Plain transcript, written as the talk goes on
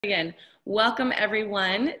Again, welcome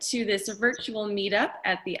everyone to this virtual meetup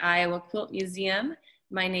at the Iowa Quilt Museum.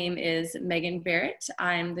 My name is Megan Barrett.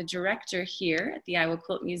 I'm the director here at the Iowa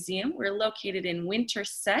Quilt Museum. We're located in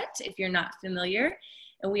Winterset, if you're not familiar,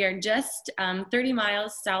 and we are just 30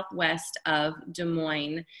 miles southwest of Des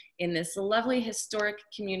Moines in this lovely historic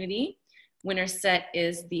community. Winterset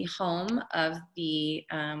is the home of the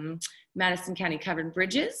Madison County Covered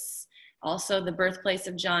Bridges, also the birthplace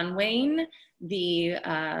of John Wayne, the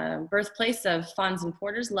birthplace of Fons and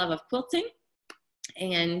Porter's love of quilting,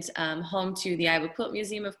 and home to the Iowa Quilt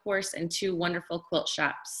Museum, of course, and two wonderful quilt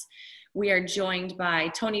shops. We are joined by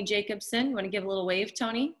Tony Jacobson. You want to give a little wave,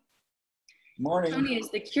 Tony? Morning. Tony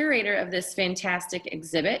is the curator of this fantastic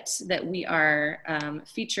exhibit that we are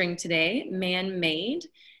featuring today, Man-Made,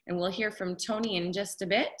 and we'll hear from Tony in just a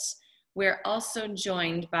bit. We're also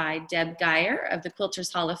joined by Deb Geyer of the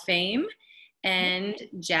Quilters Hall of Fame, and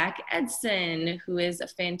Jack Edson, who is a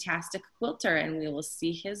fantastic quilter, and we will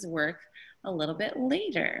see his work a little bit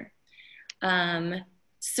later.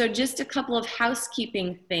 So just a couple of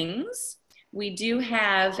housekeeping things. We do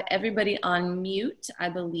have everybody on mute, I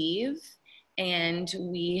believe, and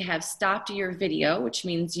we have stopped your video, which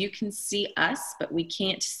means you can see us, but we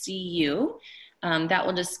can't see you. That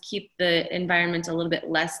will just keep the environment a little bit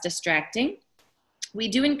less distracting. We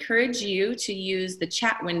do encourage you to use the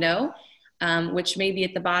chat window, which may be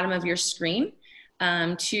at the bottom of your screen,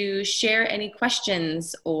 to share any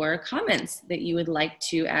questions or comments that you would like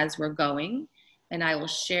to as we're going, and I will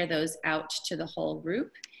share those out to the whole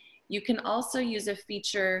group. You can also use a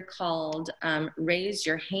feature called Raise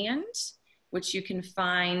Your Hand, which you can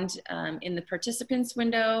find in the participants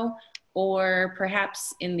window or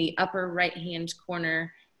perhaps in the upper right-hand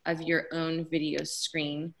corner of your own video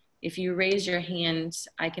screen. If you raise your hand,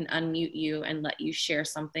 I can unmute you and let you share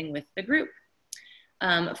something with the group.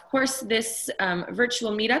 Of course, this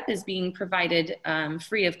virtual meetup is being provided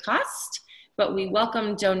free of cost, but we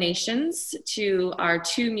welcome donations to our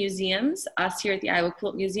two museums. Us here at the Iowa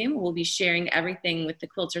Quilt Museum will be sharing everything with the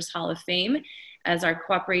Quilters Hall of Fame as our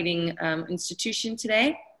cooperating institution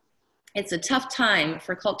today. It's a tough time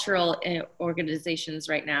for cultural organizations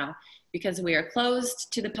right now because we are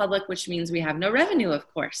closed to the public, which means we have no revenue, of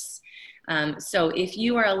course. So if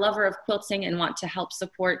you are a lover of quilting and want to help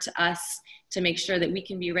support us to make sure that we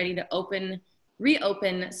can be ready to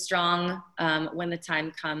reopen strong when the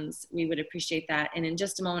time comes, we would appreciate that. And in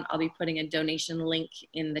just a moment, I'll be putting a donation link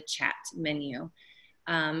in the chat menu.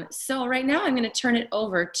 So right now I'm going to turn it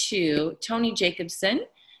over to Tony Jacobson,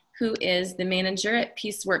 who is the manager at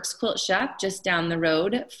Pieceworks Quilt Shop just down the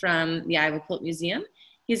road from the Iowa Quilt Museum.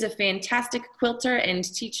 He's a fantastic quilter and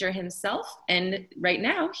teacher himself, and right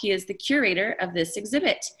now he is the curator of this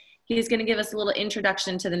exhibit. He's going to give us a little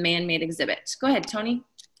introduction to the Man-Made exhibit. Go ahead, Tony.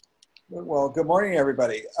 Well, good morning,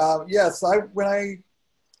 everybody. Yes, when I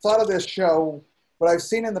thought of this show, what I've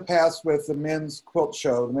seen in the past with the men's quilt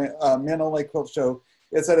show, the men-only quilt show,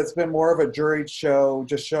 is that it's been more of a juried show,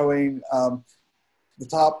 just showing the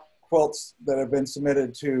top quilts that have been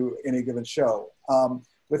submitted to any given show.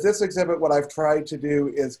 With this exhibit, what I've tried to do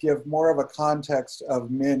is give more of a context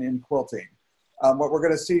of men in quilting. What we're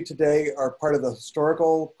going to see today are part of the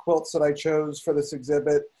historical quilts that I chose for this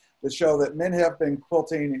exhibit that show that men have been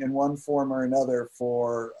quilting in one form or another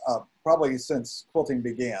for probably since quilting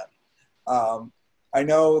began. I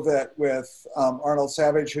know that with Arnold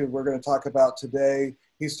Savage, who we're going to talk about today,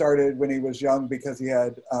 he started when he was young because he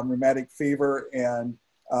had rheumatic fever, and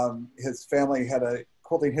his family had a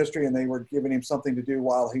quilting history and they were giving him something to do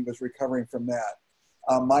while he was recovering from that.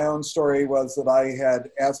 My own story was that I had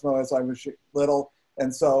asthma as I was little,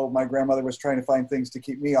 and so my grandmother was trying to find things to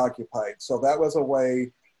keep me occupied. So that was a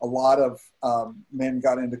way a lot of men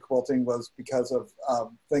got into quilting, was because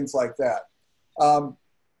of things like that.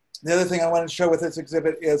 The other thing I wanted to show with this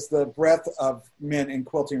exhibit is the breadth of men in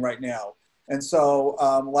quilting right now. And so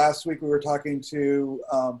last week we were talking to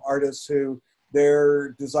artists who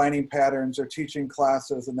they're designing patterns or teaching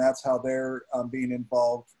classes, and that's how they're being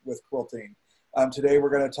involved with quilting. Today we're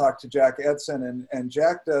going to talk to Jack Edson, and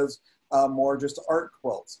Jack does more just art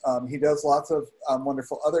quilts. He does lots of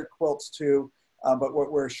wonderful other quilts too, but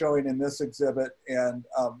what we're showing in this exhibit and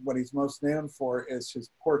what he's most known for is his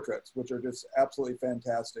portraits, which are just absolutely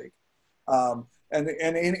fantastic.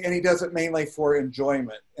 And he does it mainly for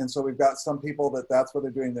enjoyment. And so we've got some people that's what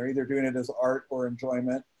they're doing. They're either doing it as art or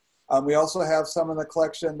enjoyment. We also have some in the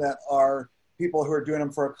collection that are people who are doing them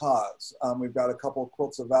for a cause. We've got a couple of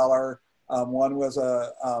quilts of valor. One was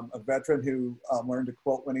a veteran who learned to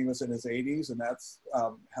quilt when he was in his 80s, and that's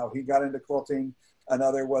how he got into quilting.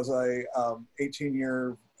 Another was a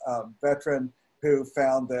 18-year veteran who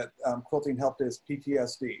found that quilting helped his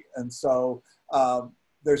PTSD. And so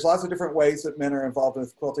there's lots of different ways that men are involved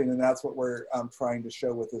with quilting, and that's what we're trying to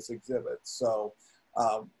show with this exhibit. So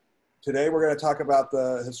today we're going to talk about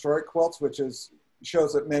the historic quilts, which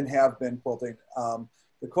shows that men have been quilting.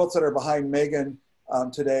 The quilts that are behind Megan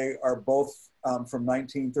today are both from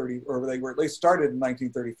 1930, or they were at least started in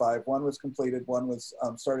 1935. One was completed, one was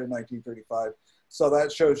started in 1935. So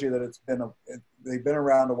that shows you that they've been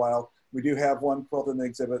around a while. We do have one quilt in the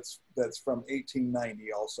exhibits that's from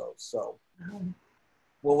 1890 also. So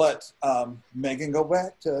we'll let Megan go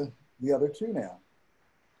back to the other two now.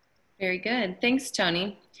 Very good. Thanks,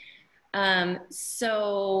 Tony.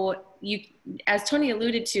 So as Tony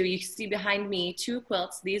alluded to, you see behind me two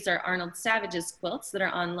quilts. These are Arnold Savage's quilts that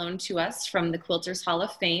are on loan to us from the Quilters Hall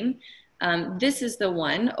of Fame. This is the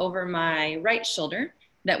one over my right shoulder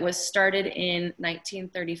that was started in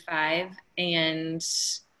 1935 and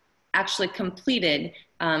actually completed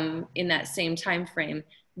in that same time frame.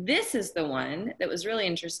 This is the one that was really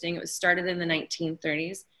interesting. It was started in the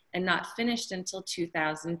 1930s and not finished until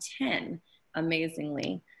 2010,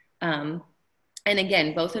 amazingly. And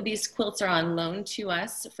again, both of these quilts are on loan to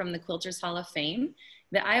us from the Quilters Hall of Fame.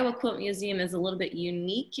 The Iowa Quilt Museum is a little bit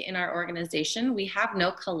unique in our organization. We have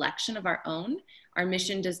no collection of our own. Our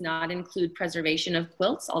mission does not include preservation of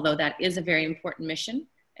quilts, although that is a very important mission.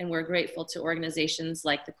 And we're grateful to organizations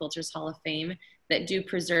like the Quilters Hall of Fame that do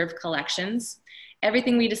preserve collections.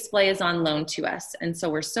 Everything we display is on loan to us. And so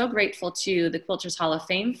we're so grateful to the Quilters Hall of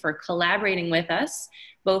Fame for collaborating with us,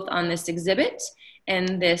 both on this exhibit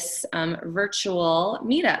and this virtual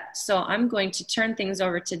meetup. So I'm going to turn things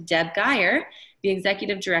over to Deb Geyer, the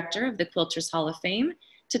Executive Director of the Quilters Hall of Fame,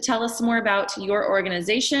 to tell us more about your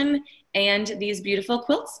organization and these beautiful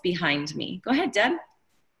quilts behind me. Go ahead, Deb.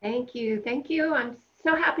 Thank you. Thank you. I'm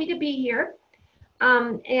so happy to be here.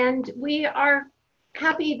 And we are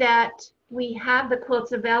happy that we have the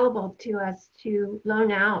quilts available to us to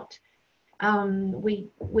loan out.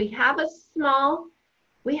 We have a small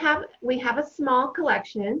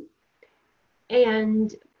collection,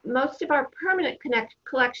 and most of our permanent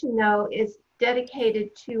collection, though, is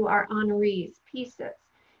dedicated to our honorees pieces.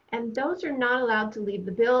 And those are not allowed to leave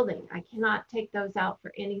the building. I cannot take those out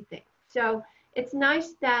for anything. So it's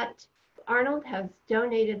nice that Arnold has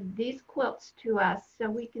donated these quilts to us so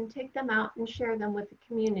we can take them out and share them with the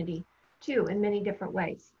community too in many different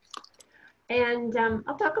ways. And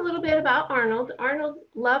I'll talk a little bit about Arnold. Arnold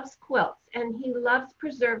loves quilts, and he loves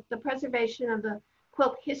the preservation of the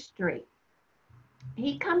quilt history.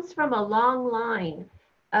 He comes from a long line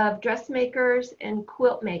of dressmakers and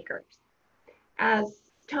quilt makers. As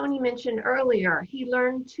Tony mentioned earlier, he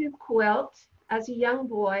learned to quilt as a young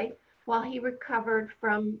boy while he recovered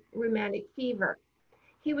from rheumatic fever.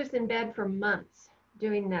 He was in bed for months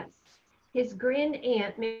doing this. His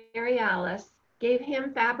grand-aunt, Mary Alice, gave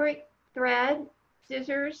him fabric, thread,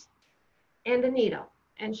 scissors, and a needle,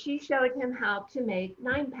 and she showed him how to make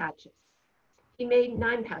 9 patches. He made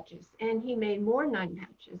 9 patches, and he made more 9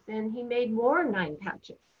 patches, and he made more 9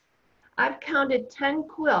 patches. I've counted 10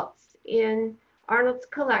 quilts in Arnold's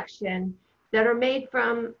collection that are made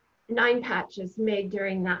from 9 patches made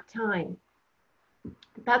during that time.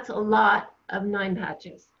 That's a lot of 9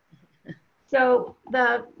 patches. So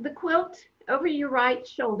the quilt over your right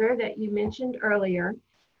shoulder that you mentioned earlier,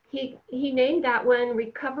 he named that one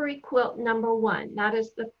Recovery Quilt Number 1. That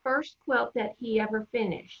is the first quilt that he ever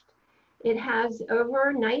finished. It has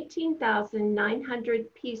over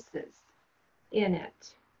 19,900 pieces in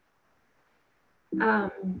it.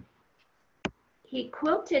 He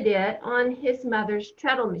quilted it on his mother's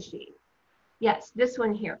treadle machine. Yes, this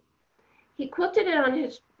one here. He quilted it on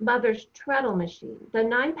his mother's treadle machine. The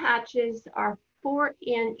 9 patches are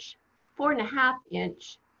 4.5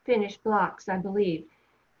 inch finished blocks, I believe.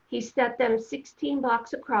 He set them 16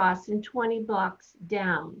 blocks across and 20 blocks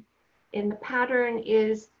down. And the pattern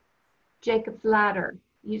is Jacob's ladder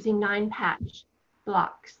using 9 patch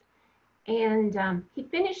blocks. And he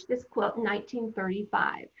finished this quilt in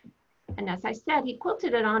 1935. And as I said, he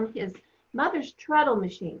quilted it on his mother's treadle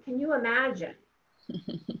machine. Can you imagine?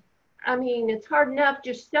 I mean, it's hard enough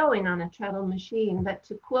just sewing on a treadle machine, but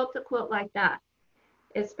to quilt a quilt like that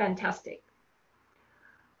is fantastic.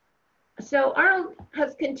 So Arnold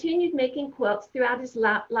has continued making quilts throughout his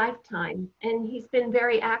lifetime, and he's been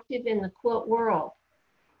very active in the quilt world.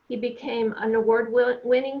 He became an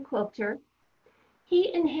award-winning quilter.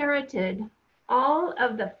 He inherited all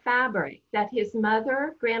of the fabric that his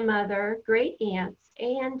mother, grandmother, great aunts,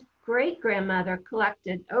 and great-grandmother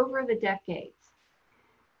collected over the decades.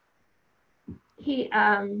 He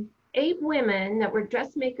 8 women that were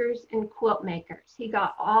dressmakers and quilt makers. He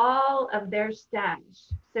got all of their stash,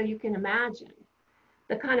 so you can imagine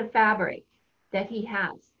the kind of fabric that he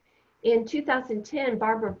has. In 2010,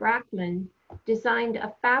 Barbara Brackman designed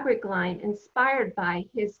a fabric line inspired by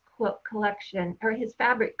his quilt collection, or his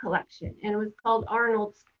fabric collection, and it was called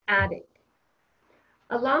Arnold's Attic.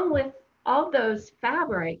 Along with all those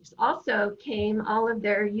fabrics also came all of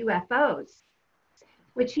their UFOs,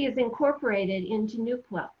 which he has incorporated into new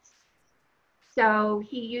quilts. So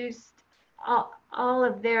he used all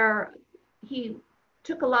of their, he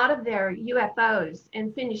took a lot of their UFOs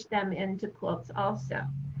and finished them into quilts also.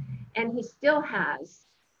 And he still has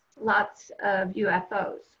lots of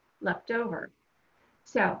UFOs left over.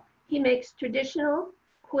 So he makes traditional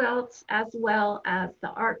quilts as well as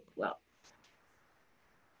the art quilts.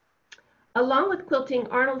 Along with quilting,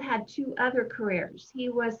 Arnold had 2 other careers. He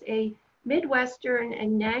was a Midwestern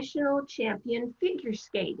and national champion figure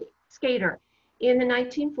skater in the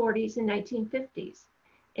 1940s and 1950s.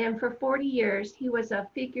 And for 40 years, he was a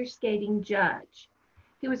figure skating judge.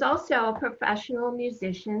 He was also a professional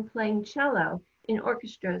musician playing cello in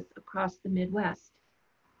orchestras across the Midwest.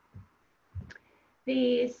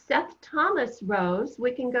 The Seth Thomas Rose,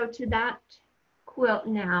 we can go to that quilt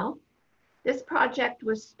now. This project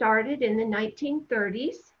was started in the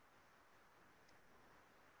 1930s,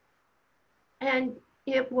 and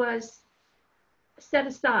it was set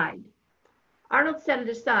aside. Arnold set it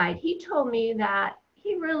aside. He told me that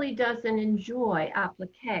he really doesn't enjoy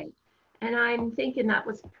applique, and I'm thinking that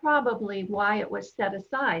was probably why it was set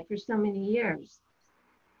aside for so many years.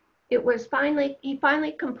 He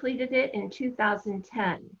finally completed it in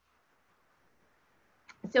 2010.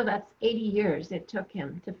 So that's 80 years it took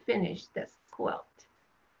him to finish this quilt.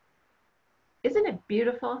 Isn't it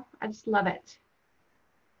beautiful? I just love it.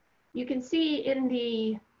 You can see in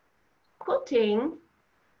the quilting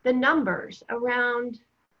the numbers around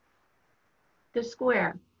the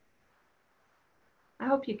square. I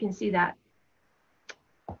hope you can see that.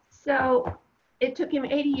 So it took him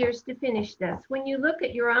 80 years to finish this. When you look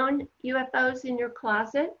at your own UFOs in your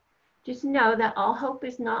closet, just know that all hope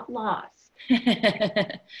is not lost.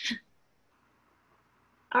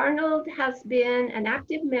 Arnold has been an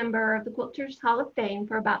active member of the Quilters Hall of Fame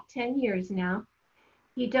for about 10 years now.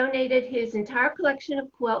 He donated his entire collection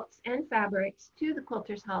of quilts and fabrics to the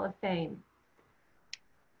Quilters Hall of Fame.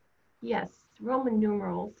 Yes, Roman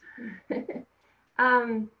numerals.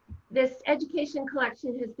 This education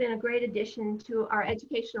collection has been a great addition to our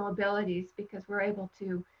educational abilities because we're able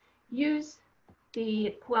to use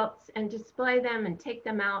the quilts and display them and take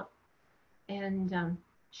them out and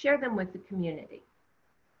share them with the community.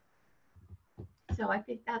 So I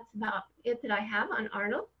think that's about it that I have on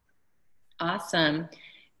Arnold. Awesome.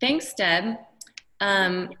 Thanks, Deb.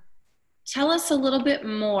 Tell us a little bit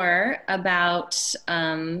more about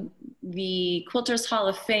the Quilters Hall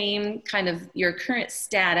of Fame, kind of your current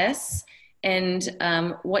status and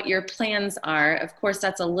what your plans are. Of course,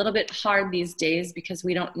 that's a little bit hard these days because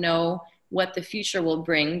we don't know what the future will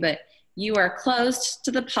bring, but you are closed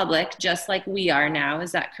to the public just like we are now.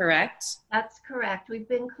 Is that correct? That's correct. We've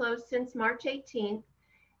been closed since March 18th,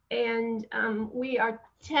 and we are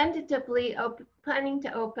tentatively planning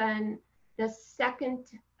to open the 2nd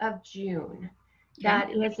of June. Okay.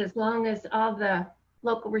 That is, as long as all the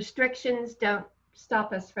local restrictions don't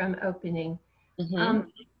stop us from opening. Mm-hmm.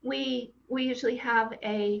 We usually have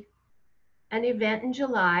an event in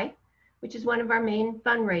July, which is one of our main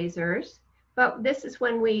fundraisers, but this is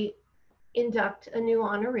when we induct a new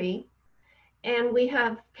honoree, and we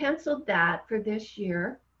have canceled that for this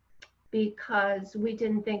year because we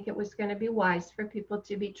didn't think it was going to be wise for people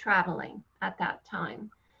to be traveling at that time.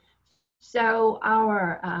 So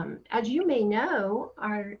our, as you may know,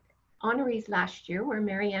 our honorees last year were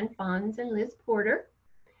Mary Ann Fons and Liz Porter.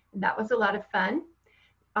 That was a lot of fun.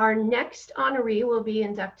 Our next honoree will be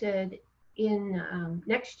inducted in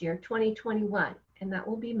next year, 2021, and that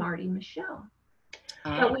will be Marty Michelle.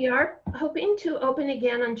 But we are hoping to open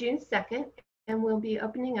again on June 2nd, and we'll be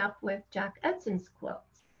opening up with Jack Edson's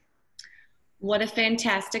quilts. What a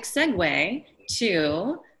fantastic segue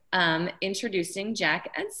to introducing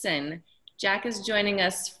Jack Edson. Jack is joining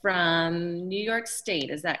us from New York State.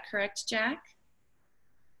 Is that correct, Jack?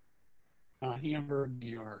 Hamburg, New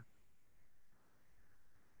York.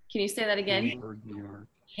 Can you say that again? Hamburg, New York.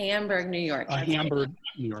 Hamburg, New York. Hamburg,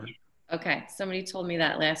 New York. Okay, somebody told me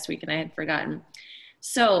that last week and I had forgotten.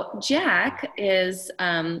 So Jack is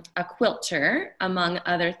a quilter, among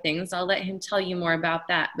other things. I'll let him tell you more about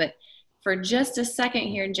that. But for just a second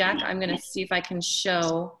here, Jack, I'm going to see if I can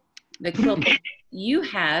show the quilt you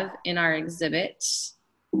have in our exhibit.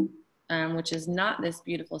 which is not this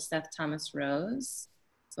beautiful Seth Thomas rose,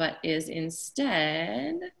 but is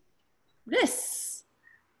instead this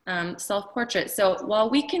self-portrait. So while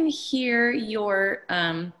we can hear your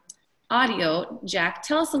audio, Jack,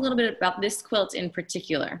 tell us a little bit about this quilt in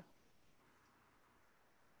particular.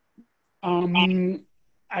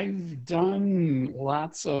 I've done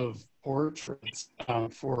lots of portraits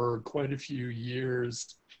for quite a few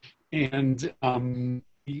years, and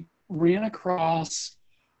I ran across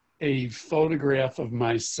a photograph of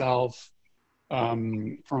myself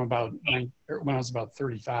from about when I was about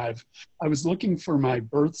 35. I was looking for my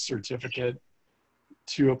birth certificate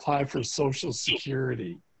to apply for Social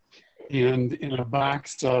Security, and in a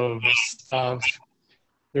box of stuff,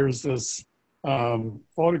 there's this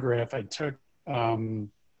photograph I took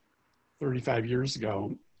 35 years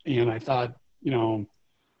ago, and I thought, you know,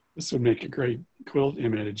 this would make a great quilt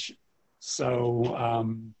image. So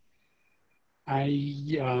I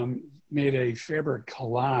made a fabric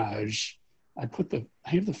collage. I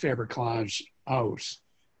have the fabric collage out.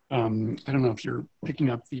 I don't know if you're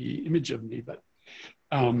picking up the image of me, but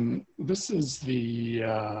this is the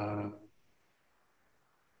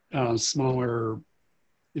smaller,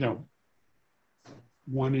 you know,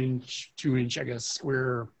 1 inch, 2 inch, I guess,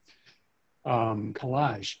 square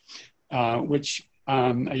collage, which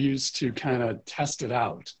I used to kind of test it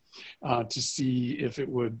out to see if it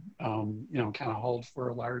would, you know, kind of hold for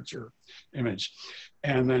a larger image.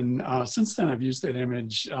 And then since then, I've used that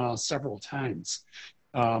image several times.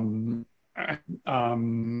 I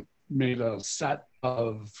made a set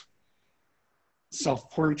of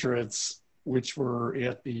self-portraits which were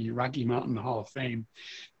at the Rocky Mountain Hall of Fame.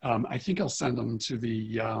 I think I'll send them to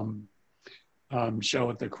the show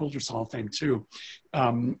at the Quilters Hall of Fame too.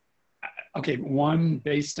 Okay, one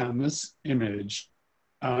based on this image,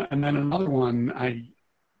 and then another one, I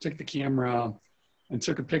took the camera and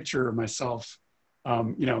took a picture of myself,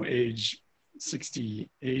 you know, age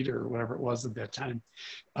 68 or whatever it was at that time,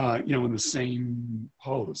 you know, in the same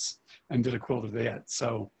pose, and did a quilt of that.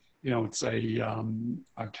 So, you know, it's a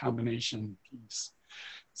combination piece.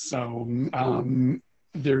 So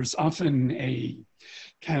there's often a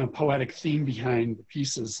kind of poetic theme behind the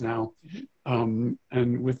pieces now. And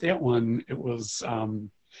with that one, it was,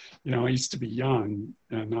 you know, I used to be young,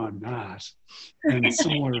 and now I'm not. And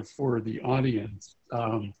similar for the audience,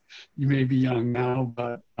 you may be young now,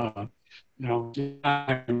 but, you know,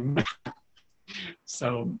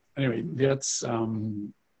 so anyway, that's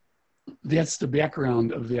the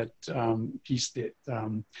background of that piece that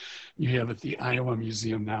you have at the Iowa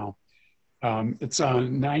Museum now. It's a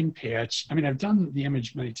 9-patch. I mean, I've done the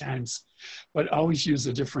image many times, but always use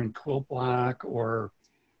a different quilt block or,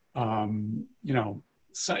 you know,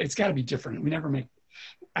 so it's got to be different. We never make,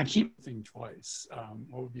 I can't think twice.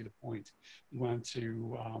 What would be the point? You want to,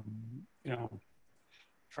 you know,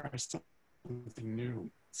 try something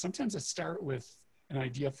new. Sometimes I start with an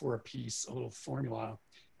idea for a piece, a little formula,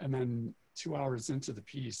 and then 2 hours into the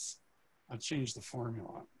piece, I'll change the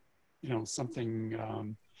formula. You know, something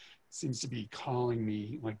seems to be calling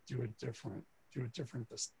me, like, do it different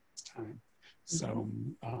this time. So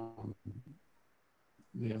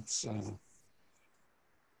that's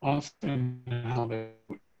often how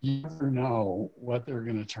you never know what they're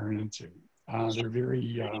going to turn into. They're very,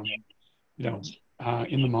 you know,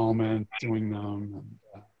 in the moment, doing them,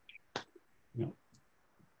 and, you know,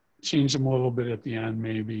 change them a little bit at the end,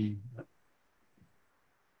 maybe.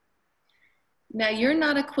 Now, you're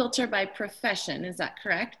not a quilter by profession, is that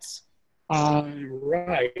correct?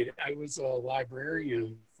 Right. I was a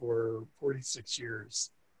librarian for 46 years,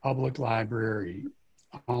 public library,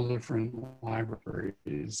 all different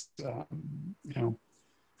libraries, you know,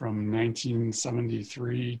 from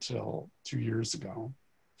 1973 till 2 years ago.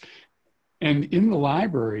 And in the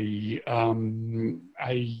library,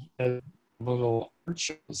 I had little art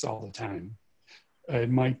shows all the time. It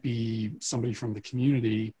might be somebody from the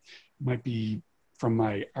community, it might be from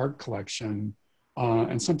my art collection,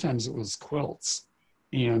 and sometimes it was quilts.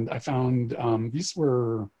 And I found these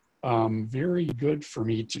were very good for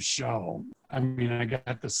me to show. I mean, I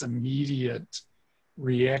got this immediate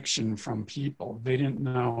reaction from people. They didn't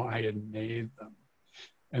know I had made them,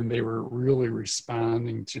 and they were really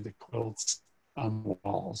responding to the quilts on the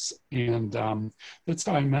walls. And that's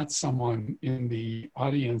how I met someone in the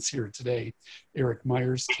audience here today. Eric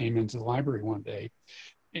Myers came into the library one day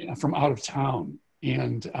from out of town,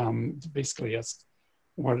 and basically asked,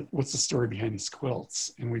 what's the story behind these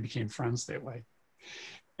quilts? And we became friends that way.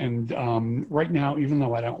 And right now, even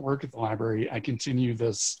though I don't work at the library, I continue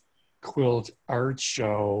this quilt art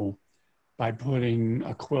show by putting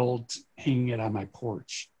a quilt, hanging it on my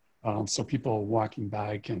porch. so people walking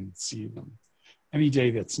by can see them. Any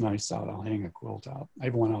day that's nice out, I'll hang a quilt out. I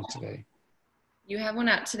have one out today. You have one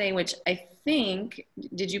out today, which I think,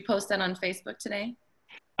 did you post that on Facebook today?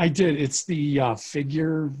 I did. It's the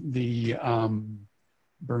figure, the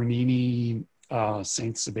Bernini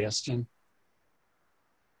Saint Sebastian.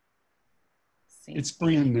 It's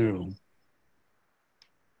brand new.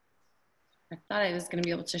 I thought I was going to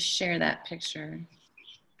be able to share that picture.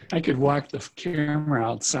 I could walk the camera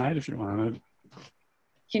outside if you wanted.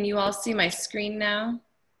 Can you all see my screen now?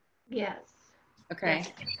 Yes. Okay.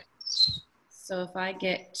 So if I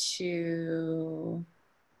get to,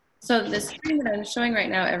 so the screen that I'm showing right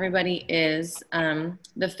now, everybody, is the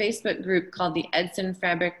Facebook group called the Edson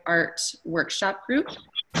Fabric Art Workshop Group.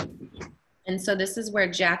 And so this is where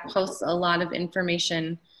Jack posts a lot of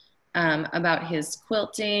information about his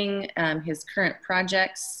quilting, his current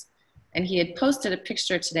projects. And he had posted a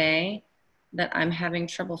picture today that I'm having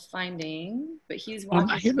trouble finding, but he's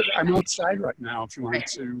walking. I'm outside right now if you want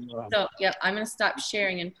to. So, yep, I'm going to stop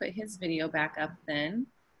sharing and put his video back up then.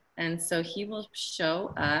 And so he will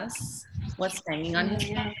show us what's hanging on his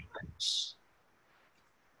couch.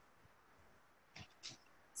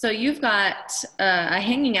 So you've got a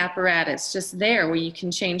hanging apparatus just there where you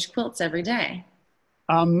can change quilts every day.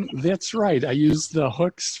 That's right. I use the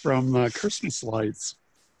hooks from Christmas lights.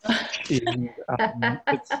 And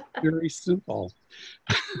it's very simple.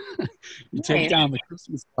 You take down the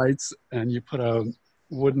Christmas lights and you put a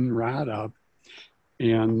wooden rod up,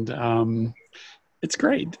 and it's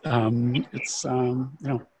great. It's you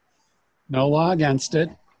know, no law against it,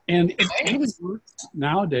 and it really works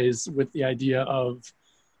nowadays with the idea of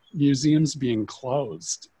museums being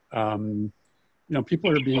closed. You know, people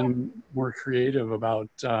are being more creative about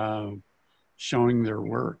showing their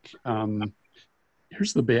work.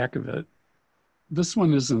 Here's the back of it. This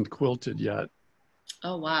one isn't quilted yet.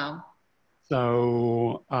 Oh, wow.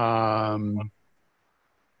 So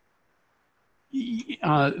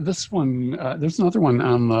this one, there's another one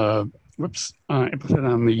on the, whoops, I put it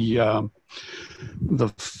on the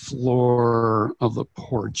floor of the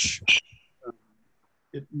porch.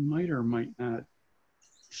 It might or might not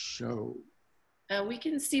show. We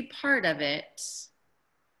can see part of it.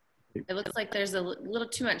 It looks like there's a little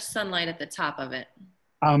too much sunlight at the top of it.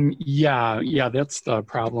 Yeah, that's the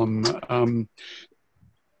problem.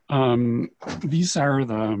 These are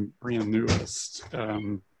the brand newest,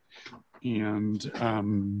 and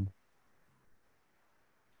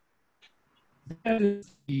that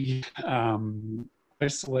is the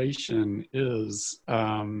isolation is.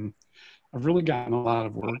 I've really gotten a lot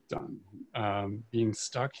of work done being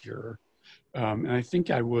stuck here, and I think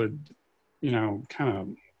I would, you know, kind of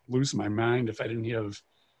lose my mind if I didn't have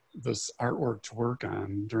this artwork to work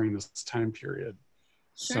on during this time period.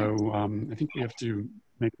 Sure. So I think we have to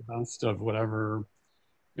make the best of whatever,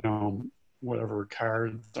 you know, whatever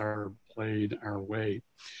cards are played our way.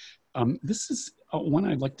 This is one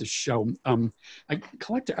I'd like to show. I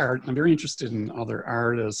collect art. I'm very interested in other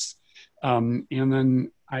artists. And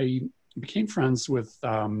then I became friends with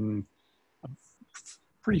a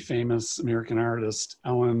pretty famous American artist,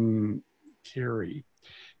 Ellen Carey.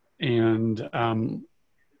 And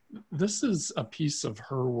this is a piece of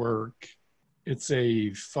her work. It's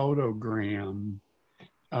a photogram.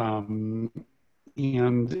 And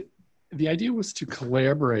the idea was to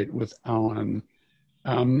collaborate with Ellen.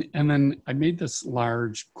 And then I made this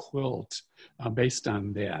large quilt based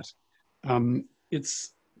on that.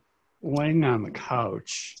 It's laying on the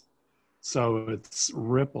couch, so it's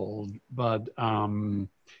rippled, but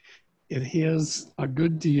it has a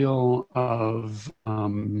good deal of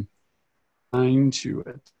line to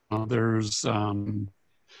it. There's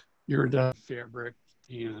iridescent fabric,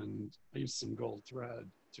 and I use some gold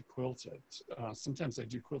thread to quilt it. Sometimes I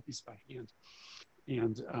do quilt these by hand.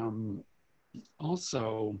 And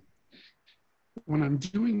also, when I'm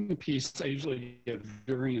doing the piece, I usually get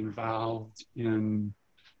very involved in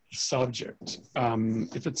the subject.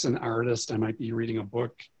 If it's an artist, I might be reading a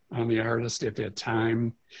book on the artist at that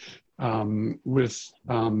time. With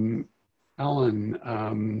Ellen,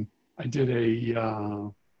 I did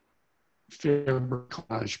a fabric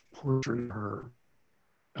collage portrait of her.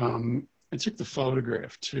 I took the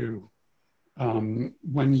photograph too.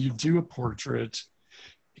 When you do a portrait,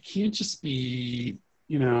 it can't just be,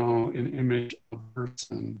 you know, an image of a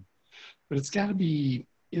person, but it's got to be,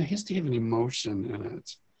 it has to have an emotion in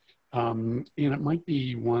it. And it might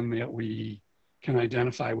be one that we can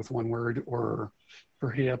identify with one word, or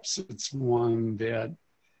perhaps it's one that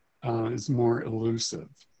is more elusive.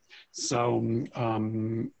 So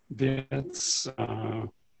that's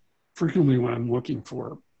frequently what I'm looking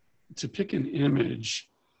for. To pick an image,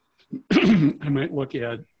 I might look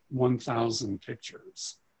at 1,000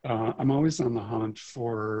 pictures. I'm always on the hunt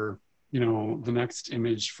for, the next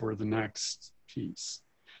image for the next piece.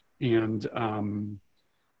 And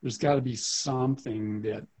there's got to be something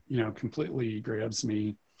that, completely grabs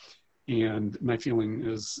me. And my feeling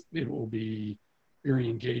is it will be very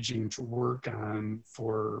engaging to work on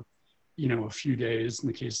for, a few days in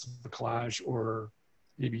the case of the collage, or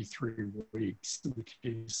maybe 3 weeks in the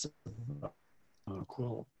case of a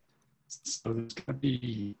quilt. So there's going to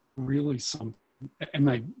be really something, and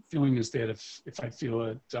my feeling is that if I feel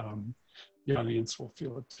it, the audience will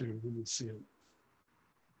feel it too when they see it.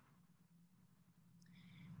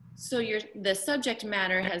 So the subject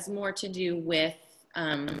matter has more to do with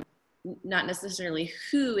not necessarily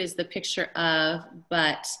who is the picture of,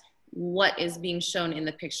 but what is being shown in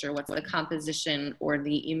the picture. What's the composition or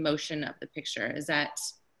the emotion of the picture? Is that?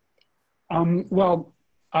 Well,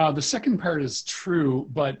 the second part is true,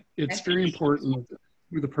 but it's very important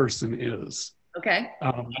who the person is. Okay.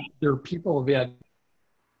 There are people that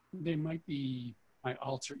they might be my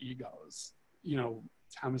alter egos,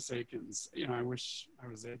 Thomas Akins, I wish I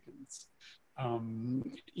was Akins. I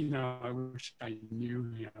wish I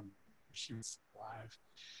knew him, she was alive.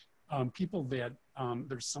 People that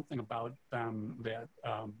there's something about them that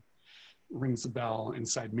rings a bell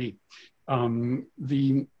inside me. At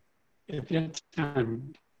that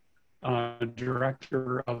time,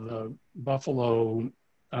 director of the Buffalo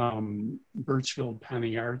Birchfield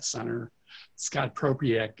Penny Art Center, Scott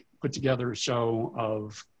Propriak, put together a show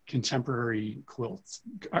of contemporary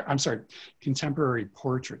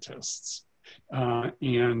portraitists.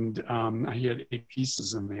 And I had 8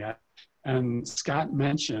 pieces in that. And Scott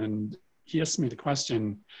mentioned, he asked me the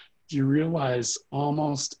question, do you realize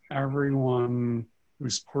almost everyone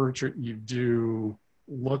whose portrait you do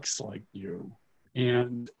looks like you?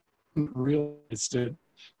 And I didn't realize it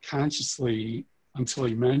consciously until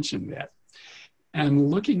he mentioned that.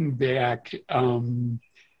 And looking back,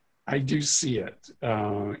 I do see it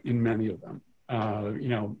in many of them.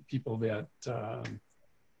 People that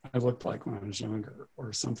I looked like when I was younger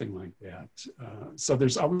or something like that. So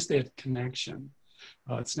there's always that connection.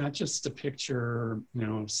 It's not just a picture,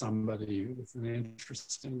 of somebody with an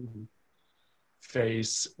interesting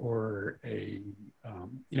face or a,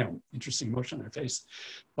 interesting emotion on their face,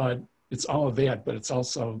 but it's all of that, but it's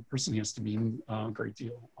also, the person has to mean a great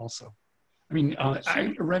deal also. I mean,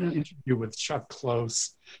 I read an interview with Chuck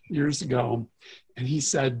Close years ago, and he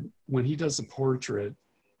said when he does a portrait,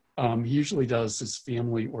 he usually does his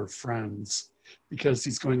family or friends because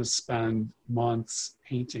he's going to spend months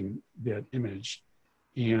painting that image.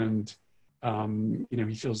 And,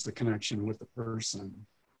 he feels the connection with the person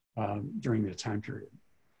during that time period.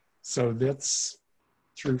 So that's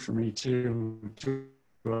true for me too, to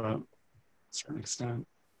a certain extent.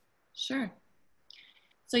 Sure.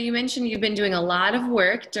 So you mentioned you've been doing a lot of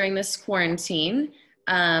work during this quarantine,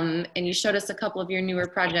 and you showed us a couple of your newer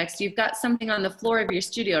projects. You've got something on the floor of your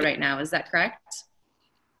studio right now, is that correct?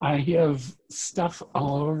 I have stuff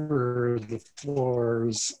all over the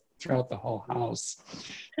floors throughout the whole house.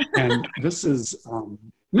 And this is,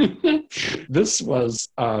 this was,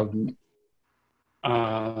 I've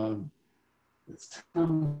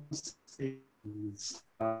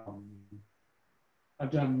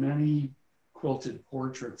done many quilted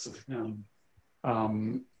portraits of him.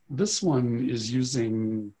 This one is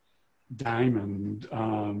using diamond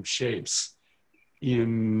shapes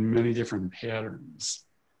in many different patterns.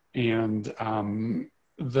 And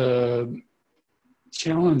the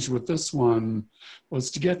challenge with this one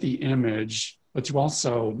was to get the image, but to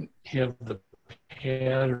also have the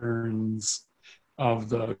patterns of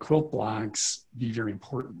the quilt blocks be very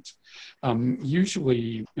important.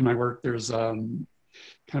 Usually in my work, there's kind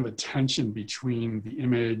of a tension between the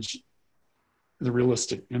image, the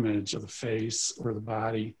realistic image of the face or the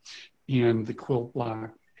body, and the quilt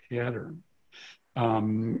block pattern.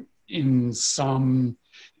 In some,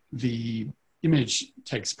 the image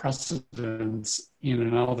takes precedence, and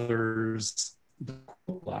in others, the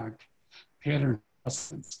quilt block pattern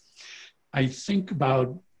precedence. I think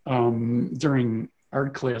about during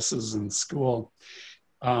art classes in school,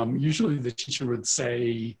 usually the teacher would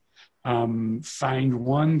say, find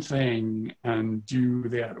one thing and do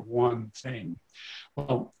that one thing.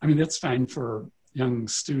 Well, I mean, that's fine for young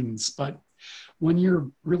students, but when you're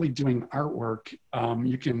really doing artwork,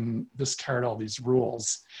 you can discard all these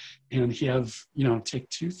rules and have, take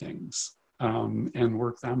 2 things and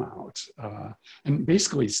work them out and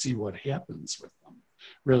basically see what happens with them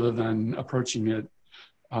rather than approaching it,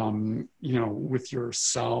 with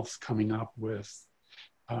yourself coming up with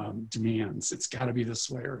demands. It's got to be this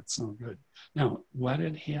way or it's no good. Now, let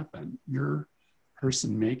it happen. You're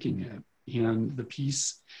person making it, and the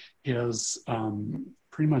piece has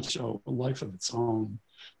pretty much a life of its own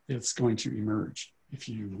that's going to emerge if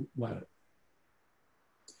you let it.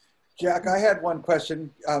 Jack, I had one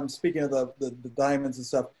question. Speaking of the diamonds and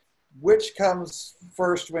stuff, which comes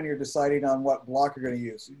first when you're deciding on what block you're going to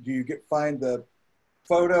use? Do you find the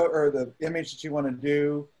photo or the image that you want to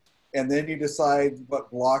do, and then you decide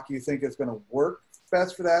what block you think is going to work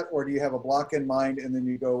best for that? Or do you have a block in mind and then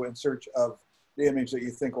you go in search of the image that you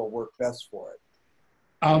think will work best for it?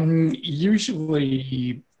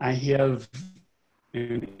 Usually I have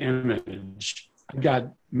an image. I've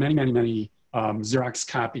got many Xerox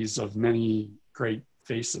copies of many great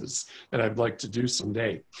faces that I'd like to do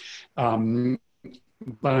someday.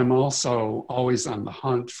 But I'm also always on the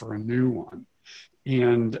hunt for a new one.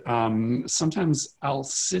 And sometimes I'll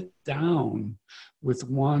sit down with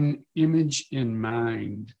one image in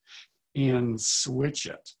mind and switch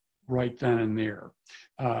it right then and there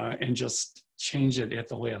and just change it at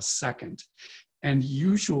the last second. And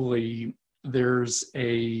usually there's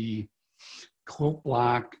a quilt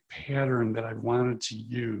block pattern that I wanted to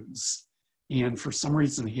use. And for some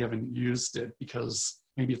reason, I haven't used it because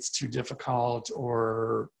maybe it's too difficult,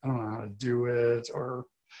 or I don't know how to do it, or,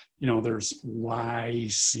 you know, there's Y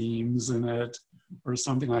seams in it or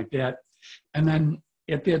something like that. And then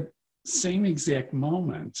at that same exact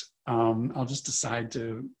moment, I'll just decide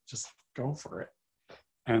to just go for it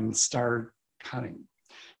and start cutting.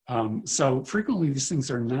 So frequently these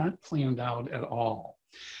things are not planned out at all.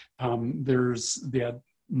 There's that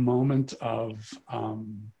moment of,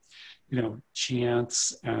 you know,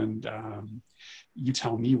 chance and you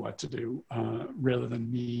tell me what to do rather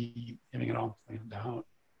than me getting it all planned out.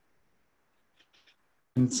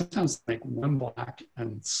 And sometimes like one block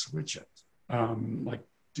and switch it, like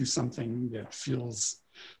do something that feels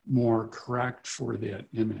more correct for that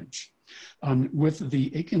image. With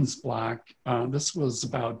the Akins block, this was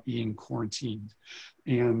about being quarantined,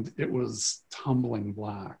 and it was tumbling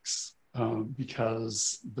blocks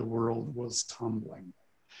because the world was tumbling.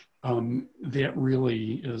 That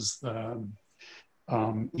really is the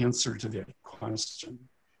answer to that question.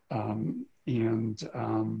 And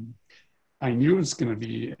I knew it was going to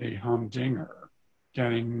be a humdinger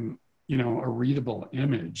getting, you know, a readable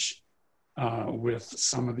image with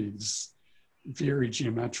some of these very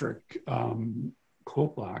geometric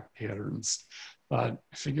quilt block patterns, but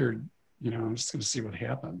I figured, you know, I'm just going to see what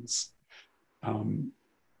happens.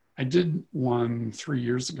 I did one 3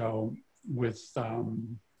 years ago with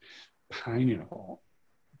pineapple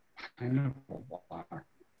block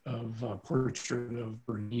of a portrait of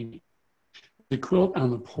Bernini. The quilt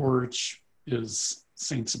on the porch is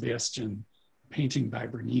Saint Sebastian, painting by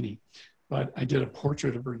Bernini, but I did a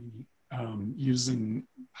portrait of Bernini using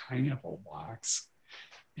pineapple blocks,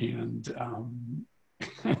 and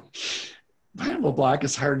pineapple block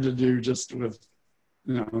is hard to do just with,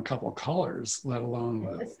 you know, a couple of colors, let alone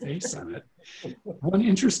with a face on it. One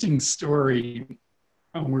interesting story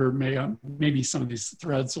where maybe some of these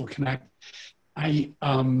threads will connect.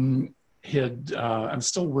 I'm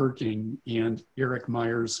still working, and Eric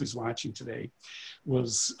Myers, who's watching today,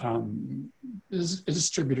 was is a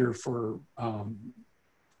distributor for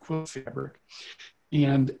quilt fabric.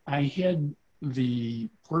 And I had the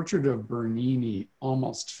portrait of Bernini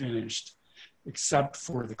almost finished, except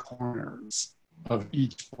for the corners of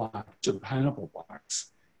each block, to the pineapple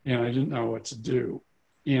blocks. And I didn't know what to do.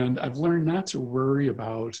 And I've learned not to worry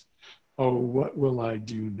about, oh, what will I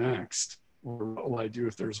do next? Or what will I do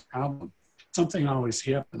if there's a problem? Something always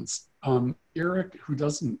happens. Eric, who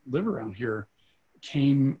doesn't live around here,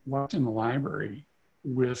 walked in the library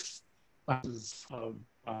with boxes of,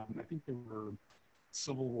 I think they were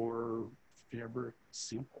Civil War fabric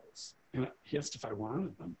samples. And he asked if I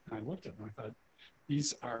wanted them. And I looked at them, I thought,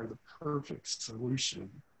 these are the perfect solution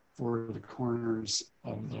for the corners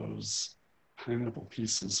of those pineapple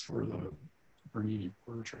pieces for the Bernini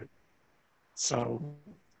portrait. So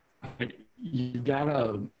you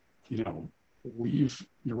gotta, you know, leave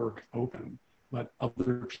your work open, let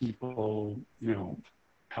other people, you know,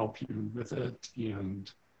 help you with it,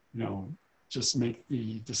 and, you know, just make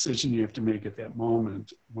the decision you have to make at that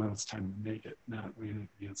moment when it's time to make it, not wait in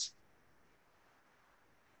advance.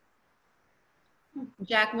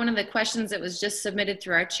 Jack, one of the questions that was just submitted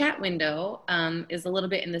through our chat window is a little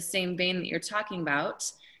bit in the same vein that you're talking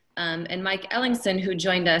about. And Mike Ellingson, who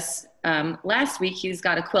joined us last week, he's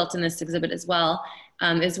got a quilt in this exhibit as well,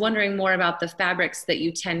 is wondering more about the fabrics that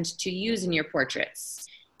you tend to use in your portraits.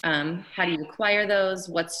 How do you acquire those?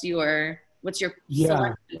 What's your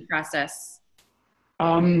selection process?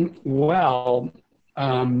 Well,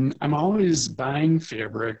 I'm always buying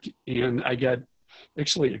fabric, and I get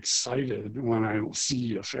actually excited when I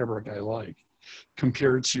see a fabric I like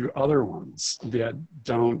compared to other ones that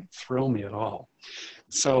don't thrill me at all.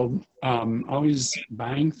 So always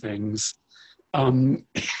buying things. Um,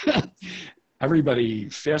 Everybody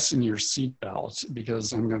fasten your seatbelt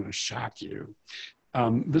because I'm going to shock you.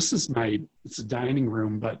 This is it's a dining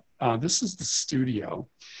room, but this is the studio.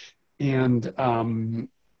 And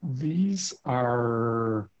these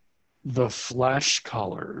are the flesh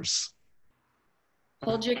colors.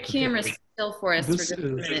 Hold your camera Okay. still for us for This just a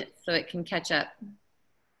minute so it can catch up.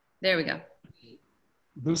 There we go.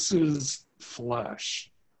 This is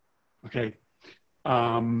flesh. Okay.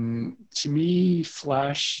 To me,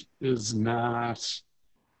 flesh is not,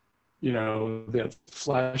 that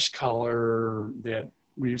flesh color that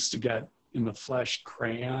we used to get in the flesh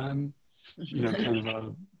crayon, kind of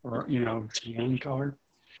a, or, tan color.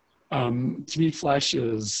 To me, flesh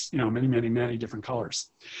is, many, many, many different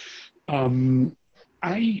colors.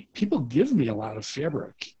 People give me a lot of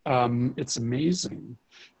fabric. It's amazing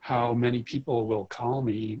how many people will call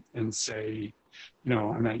me and say,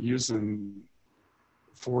 I'm not using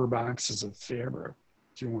 4 boxes of fabric.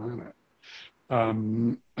 Do you want it?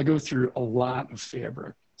 I go through a lot of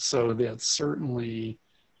fabric, so that certainly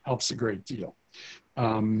helps a great deal.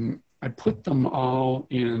 I put them all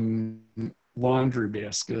in laundry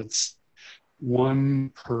baskets,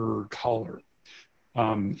 1 per color.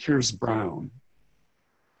 Here's brown.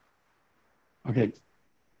 Okay,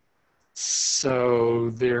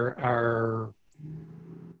 so there are,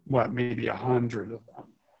 maybe 100 of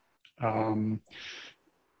them.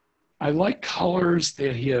 I like colors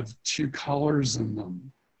that have 2 colors in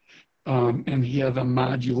them and have a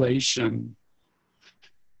modulation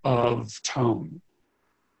of tone.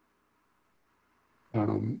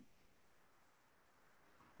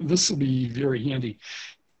 This will be very handy.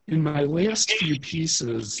 In my last few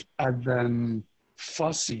pieces, I've been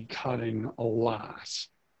fussy cutting a lot.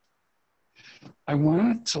 I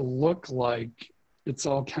want it to look like it's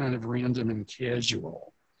all kind of random and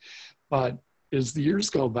casual, but as the years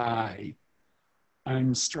go by,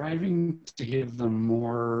 I'm striving to have them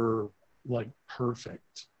more like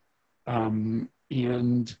perfect. And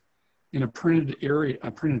in a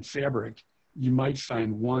printed fabric, you might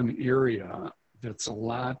find one area that's a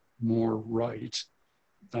lot more right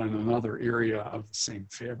than another area of the same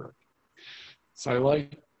fabric. So I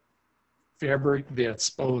like fabric that's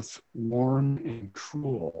both warm and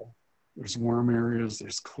cool. There's warm areas,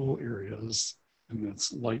 there's cool areas, and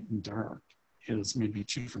that's light and dark. It has maybe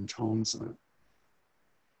 2 different tones in it.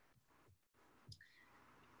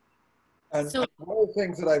 And one of the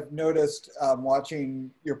things that I've noticed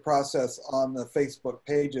watching your process on the Facebook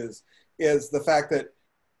pages is the fact that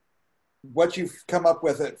what you've come up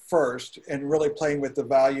with at first and really playing with the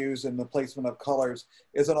values and the placement of colors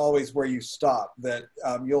isn't always where you stop. That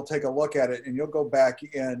you'll take a look at it and you'll go back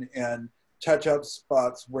in and touch up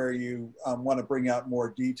spots where you want to bring out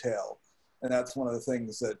more detail. And that's one of the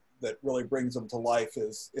things that really brings them to life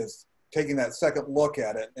is taking that second look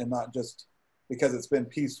at it and not just because it's been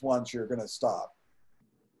pieced once, you're going to stop.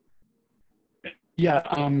 Yeah,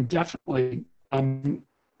 definitely. I'm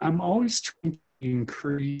always trying to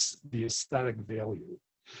increase the aesthetic value.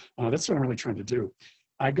 That's what I'm really trying to do.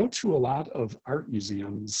 I go to a lot of art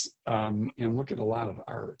museums and look at a lot of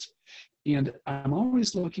art. And I'm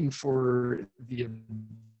always looking for the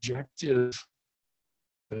objective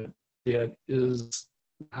that is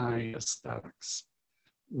high aesthetics.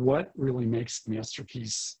 What really makes the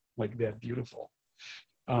masterpiece like that beautiful?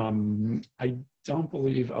 I don't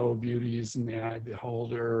believe, beauty is in the eye of the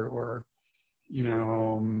beholder, or,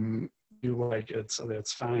 you like it, so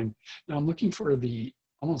that's fine. Now I'm looking for the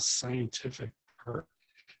almost scientific part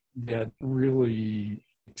that really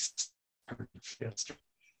makes art faster,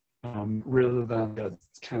 rather than that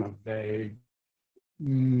kind of vague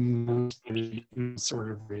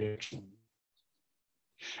sort of reaction.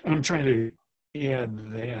 And I'm trying to add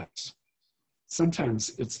that.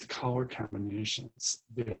 Sometimes it's the color combinations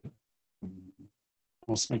that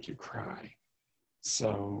almost make you cry.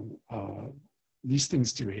 So these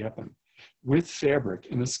things do happen. With fabric,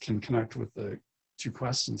 and this can connect with the 2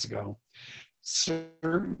 questions ago,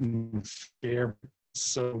 certain fabric is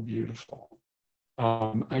so beautiful.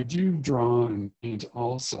 I do draw and paint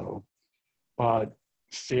also, but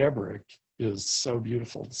fabric is so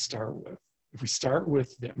beautiful to start with. If we start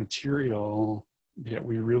with that material that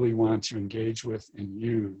we really want to engage with and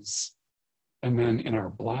use, and then in our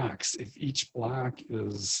blocks, if each block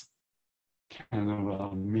is kind of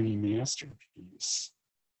a mini masterpiece,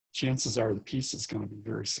 chances are the piece is going to be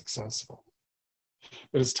very successful.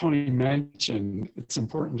 But as Tony mentioned, it's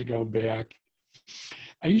important to go back.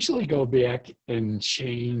 I usually go back and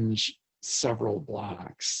change several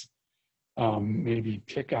blocks, maybe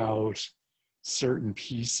pick out certain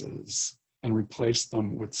pieces and replace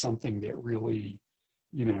them with something that really,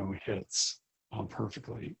 hits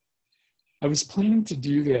perfectly. I was planning to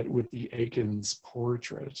do that with the Aikens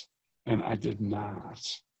portrait, and I did not.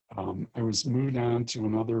 I was moved on to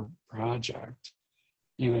another project,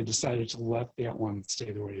 and I decided to let that one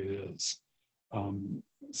stay the way it is.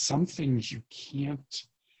 Some things you can't,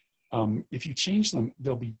 if you change them,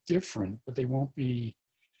 they'll be different, but they won't be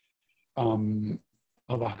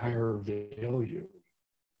of a higher value.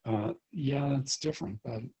 Yeah, it's different,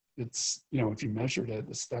 but it's, if you measured it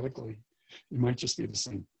aesthetically, it might just be the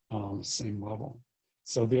same level.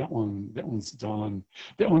 So that one's done.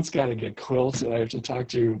 That one's got to get quilted. I have to talk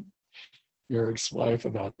to your ex-wife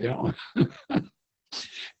about that one.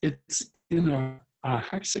 It's in a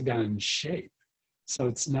hexagon shape, so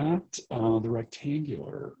it's not the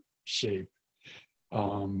rectangular shape.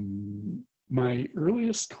 My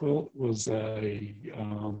earliest quilt was a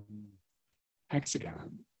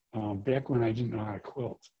hexagon. Back when I didn't know how to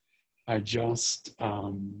quilt, I just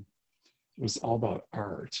was all about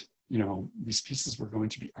art. These pieces were going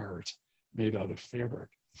to be art made out of fabric.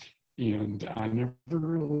 And I never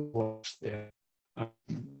really loved that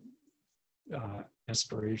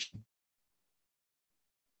aspiration.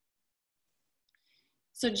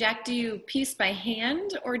 So Jack, do you piece by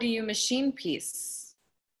hand or do you machine piece?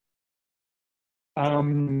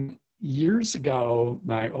 Years ago,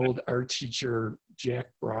 my old art teacher, Jack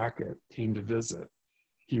Brockett, came to visit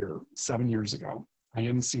here 7 years ago. I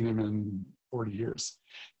hadn't seen him in 40 years.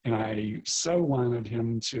 And I so wanted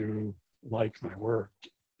him to like my work.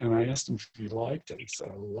 And I asked him if he liked it. He said,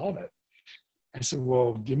 I love it. I said,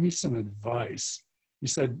 well, give me some advice. He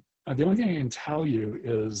said, the only thing I can tell you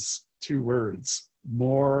is 2 words,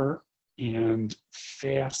 more and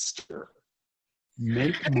faster.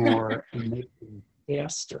 Make more and make them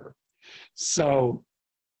faster. So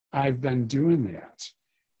I've been doing that.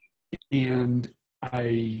 And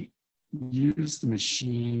I use the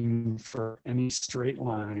machine for any straight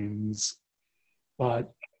lines,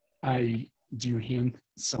 but I do hand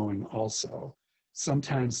sewing also.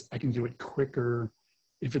 Sometimes I can do it quicker.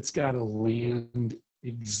 If it's got to land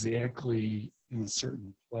exactly in a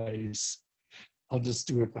certain place, I'll just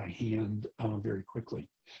do it by hand very quickly.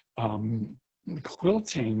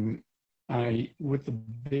 Quilting, with the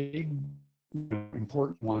big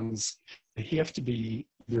important ones, they have to be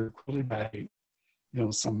either quilted by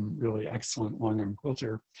some really excellent long-arm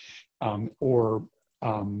quilter, or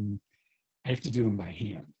I have to do them by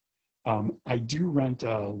hand. I do rent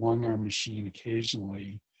a long-arm machine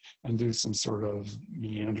occasionally and do some sort of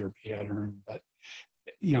meander pattern, but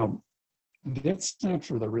that's not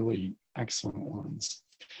for the really excellent ones.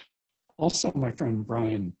 Also, my friend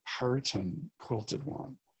Brian Parton quilted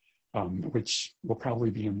one, which will probably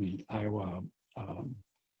be in the Iowa, in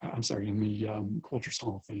the Quilters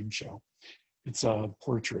Hall of Fame show. It's a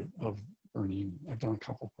portrait of Bernie. I've done a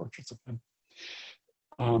couple portraits of him.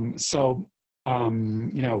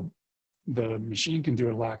 The machine can do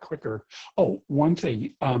it a lot quicker. Oh, one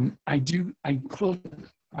thing, I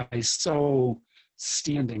sew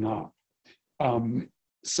standing up.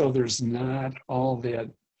 So there's not all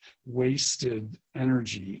that wasted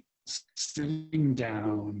energy sitting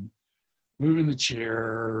down, moving the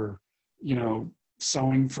chair,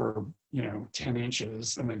 sewing for, 10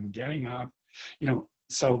 inches and then getting up,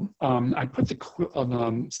 So I put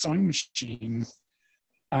the sewing machine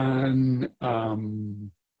on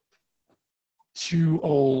 2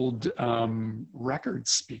 old record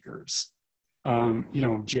speakers,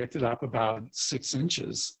 jacked it up about 6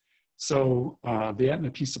 inches. So that and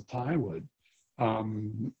a piece of plywood,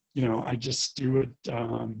 I just do it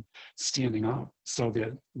standing up, so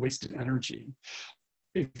that wasted energy.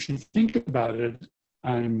 If you think about it,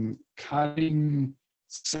 I'm cutting,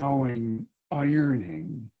 sewing,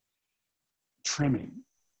 ironing, trimming,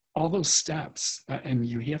 all those steps, and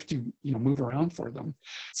you have to, move around for them.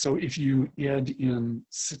 So if you add in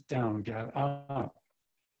sit down, get up,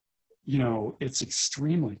 it's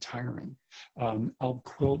extremely tiring.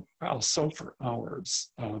 I'll sew for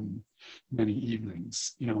hours, many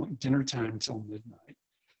evenings, dinner time till midnight.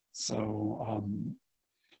 So,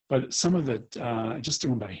 but some of it, I just do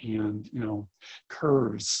them by hand,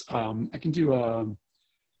 curves. I can do a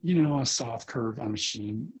soft curve on a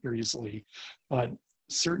machine very easily, but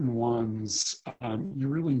certain ones, you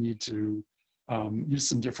really need to use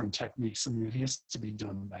some different techniques. I mean, it has to be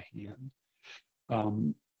done by hand.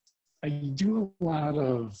 I do a lot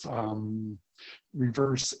of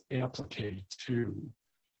reverse applique too.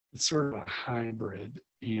 It's sort of a hybrid,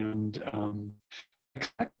 and I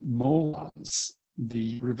collect molas,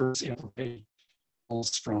 the reverse applique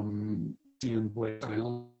from Sandwich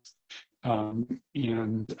Islands,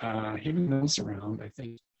 and having those around, I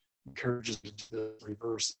think, encourages you to do the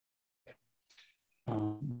reverse.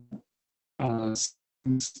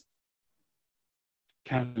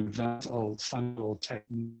 Kind of invent a fun little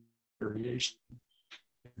technique variation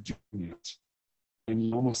of doing it, and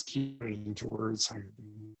you almost keep it into words how you're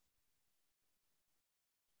doing it.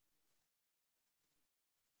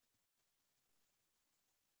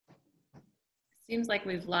 Seems like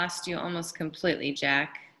we've lost you almost completely,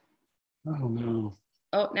 Jack. Oh no.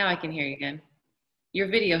 Oh, now I can hear you again. Your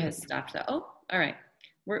video has stopped though. Oh, all right.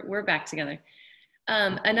 We're back together.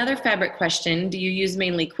 Another fabric question. Do you use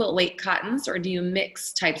mainly quilt weight cottons or do you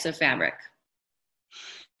mix types of fabric?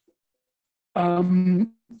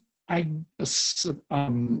 I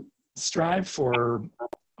strive for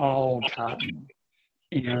all cotton,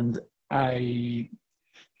 and I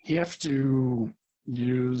have to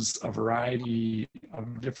use a variety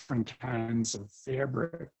of different kinds of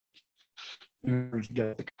fabric in order to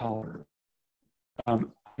get the color. I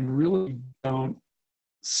really don't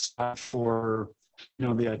stop for,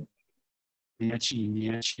 that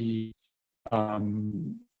matchy,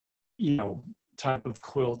 type of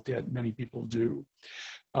quilt that many people do.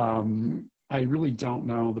 I really don't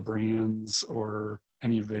know the brands or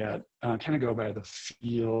any of that. Kind of go by the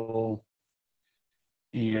feel.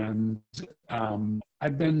 And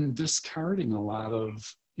I've been discarding a lot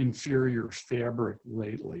of inferior fabric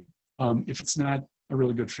lately. If it's not a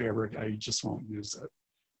really good fabric, I just won't use it.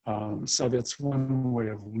 So that's one way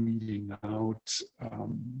of weeding out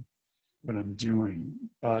what I'm doing.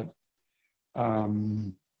 But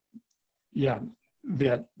yeah,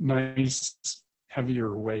 that nice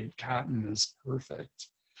heavier weight cotton is perfect.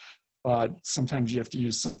 But sometimes you have to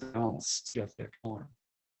use something else to get that color.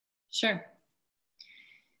 Sure.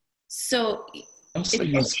 So I also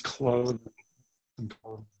use clothing.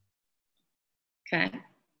 Okay.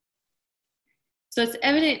 So it's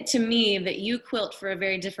evident to me that you quilt for a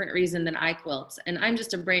very different reason than I quilt. And I'm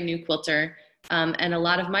just a brand new quilter. And a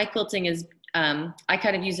lot of my quilting is, I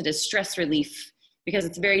kind of use it as stress relief because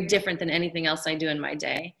it's very different than anything else I do in my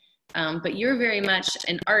day. But you're very much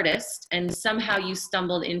an artist, and somehow you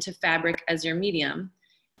stumbled into fabric as your medium.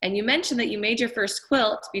 And you mentioned that you made your first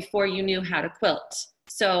quilt before you knew how to quilt.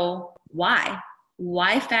 So why?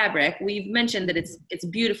 Why fabric? We've mentioned that it's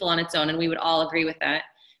beautiful on its own, and we would all agree with that.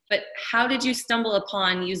 But how did you stumble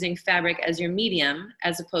upon using fabric as your medium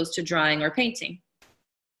as opposed to drawing or painting?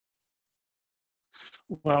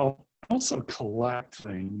 Well, I also collect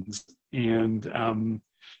things. And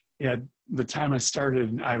at the time I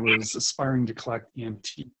started, I was aspiring to collect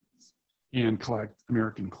antiques and collect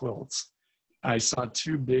American quilts. I saw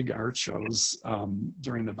two big art shows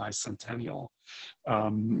during the bicentennial.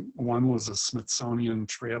 One was a Smithsonian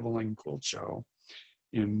traveling quilt show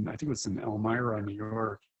I think it was in Elmira, New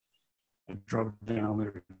York. I drove down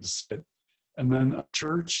there to sit. And then a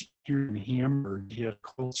church here in Hamburg had a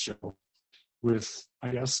quilt show with, I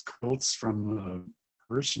guess, quilts from the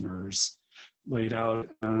parishioners laid out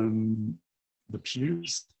on the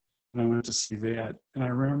pews. And I went to see that. And I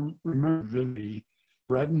remember vividly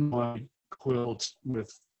red and white quilt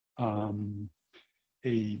with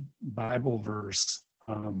a Bible verse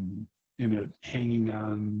in it hanging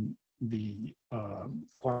on the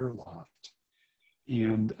choir loft.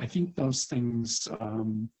 And I think those things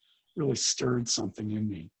really stirred something in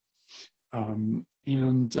me.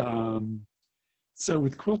 So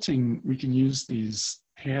with quilting, we can use these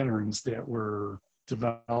patterns that were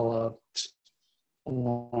developed a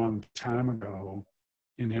long time ago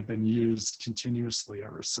and have been used continuously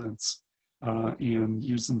ever since, and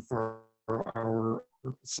use them for our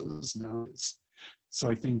purposes nowadays. So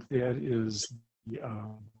I think that is the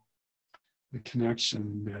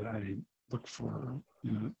connection that I look for.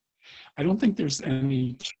 I don't think there's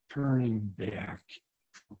any turning back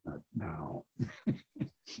from that now.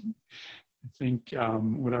 I think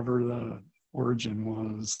whatever the origin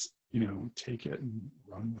was, take it and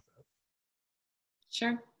run with it.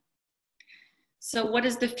 Sure. So what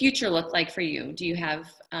does the future look like for you? Do you have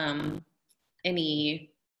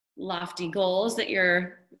any lofty goals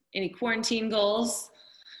any quarantine goals?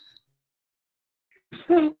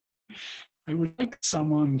 I would like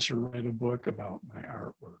someone to write a book about my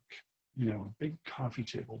artwork, a big coffee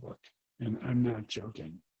table book, and I'm not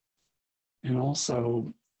joking. And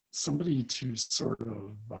also somebody to sort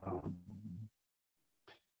of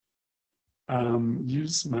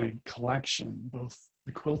use my collection, both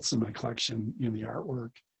the quilts in my collection and the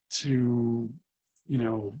artwork, to, you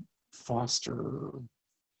know, foster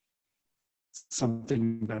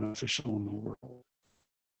something beneficial in the world?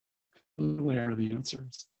 Really are the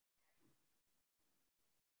answers.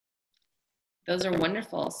 Those are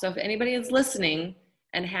wonderful. So if anybody is listening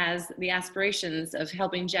and has the aspirations of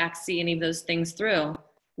helping Jack see any of those things through,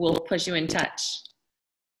 we'll put you in touch.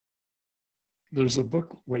 There's a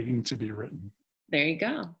book waiting to be written. There you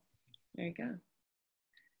go. There you go.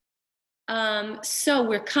 So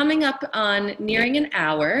we're coming up on nearing an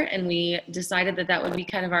hour, and we decided that that would be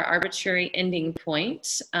kind of our arbitrary ending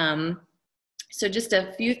point. So just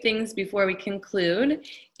a few things before we conclude.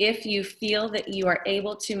 If you feel that you are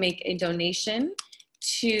able to make a donation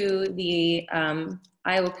to the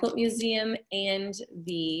Iowa Quilt Museum and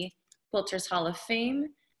the Quilters Hall of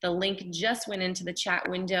Fame, the link just went into the chat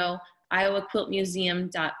window,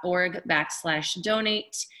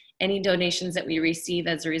 iowaquiltmuseum.org/donate. Any donations that we receive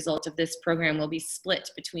as a result of this program will be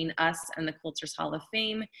split between us and the Quilters Hall of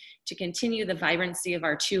Fame to continue the vibrancy of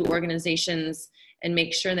our two organizations and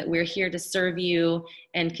make sure that we're here to serve you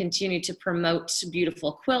and continue to promote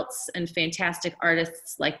beautiful quilts and fantastic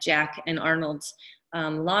artists like Jack and Arnold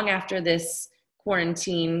long after this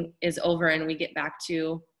quarantine is over and we get back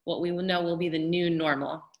to what we will know will be the new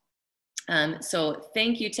normal. So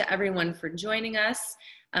thank you to everyone for joining us.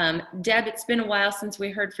 Deb, it's been a while since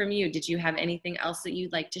we heard from you. Did you have anything else that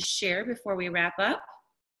you'd like to share before we wrap up?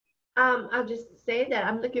 I'll just say that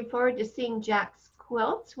I'm looking forward to seeing Jack's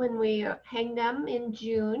quilts when we hang them in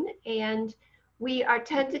June, and we are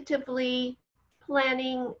tentatively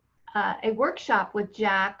planning a workshop with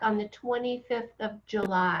Jack on the 25th of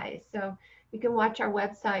July. So you can watch our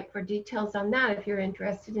website for details on that if you're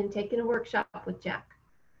interested in taking a workshop with Jack.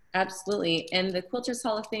 Absolutely. And the Quilters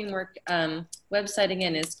Hall of Fame website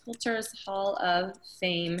again is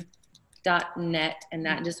quiltershallofFame.net, and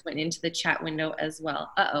that just went into the chat window as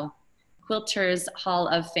well. Quilters Hall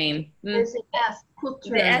of Fame. There's an S.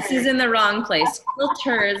 Quilters. The S is in the wrong place.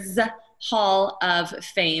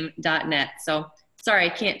 QuiltershallofFame.net. So sorry, I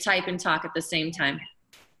can't type and talk at the same time.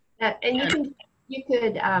 And you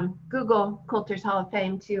could Google Quilters Hall of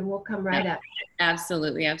Fame too, and we'll come right up.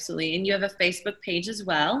 Absolutely, absolutely. And you have a Facebook page as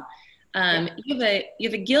well. You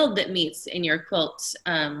have a guild that meets in your quilt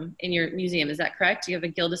in your museum. Is that correct? Do you have a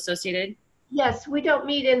guild associated? Yes, we don't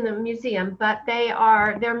meet in the museum, but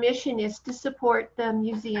their mission is to support the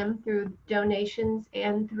museum through donations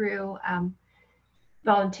and through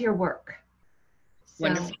volunteer work. So.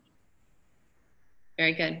 Wonderful.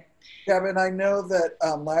 Very good. Kevin, I know that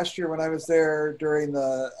last year when I was there during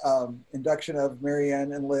the induction of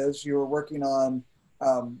Marianne and Liz, you were working on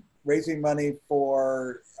raising money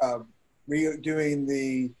for redoing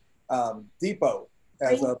the depot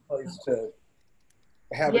as a place to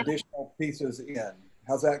have additional pieces in.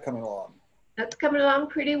 How's that coming along? That's coming along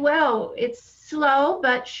pretty well. It's slow,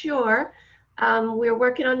 but sure. We're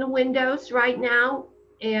working on the windows right now,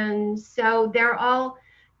 and so they're all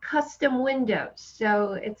custom windows,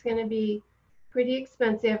 so it's going to be pretty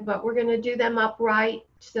expensive, but we're going to do them upright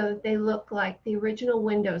so that they look like the original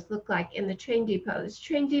windows look like in the train depot. This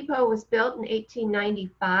train depot was built in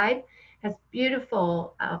 1895, has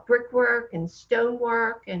beautiful brickwork and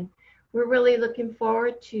stonework, and we're really looking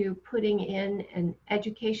forward to putting in an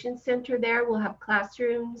education center there. We'll have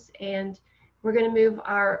classrooms, and we're going to move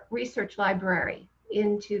our research library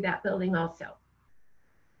into that building also.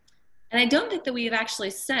 And I don't think that we've actually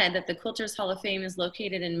said that the Quilters Hall of Fame is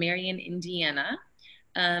located in Marion, Indiana,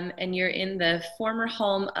 and you're in the former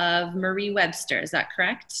home of Marie Webster. Is that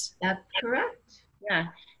correct? That's correct. Yeah.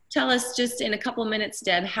 Tell us just in a couple minutes,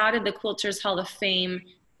 Deb, how did the Quilters Hall of Fame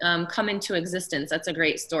come into existence? That's a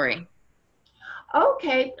great story.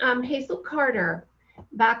 Okay, Hazel Carter,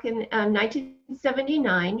 back in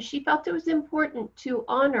 1979, she felt it was important to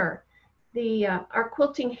honor our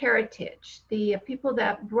quilting heritage, the people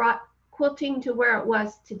that brought quilting to where it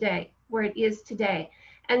was today, where it is today.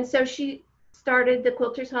 And so she started the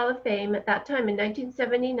Quilters Hall of Fame at that time in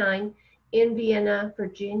 1979 in Vienna,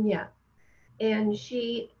 Virginia. And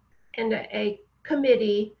she and a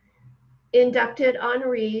committee inducted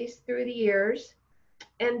honorees through the years.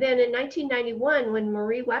 And then in 1991, when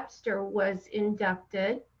Marie Webster was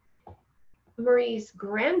inducted, Marie's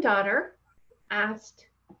granddaughter asked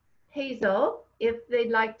Hazel if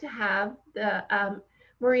they'd like to have the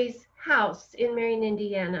Marie's house in Marion,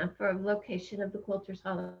 Indiana for a location of the Quilters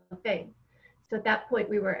Hall of Fame. So at that point,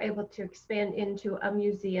 we were able to expand into a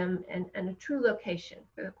museum and a true location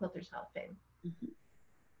for the Quilters Hall of Fame. Mm-hmm.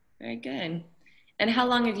 Very good. And how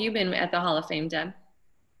long have you been at the Hall of Fame, Deb?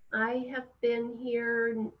 I have been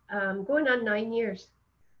here going on 9 years.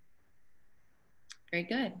 Very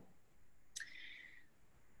good.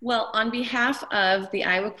 Well, on behalf of the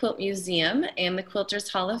Iowa Quilt Museum and the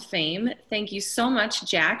Quilters Hall of Fame, thank you so much,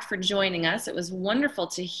 Jack, for joining us. It was wonderful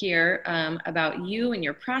to hear about you and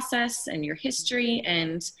your process and your history,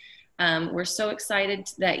 and we're so excited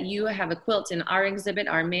that you have a quilt in our exhibit,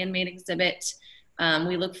 our man-made exhibit.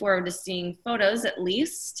 We look forward to seeing photos, at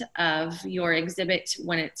least, of your exhibit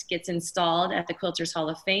when it gets installed at the Quilters Hall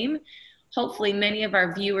of Fame. Hopefully many of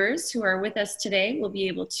our viewers who are with us today will be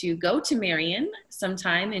able to go to Marion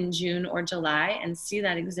sometime in June or July and see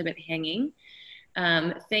that exhibit hanging.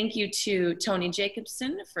 Thank you to Tony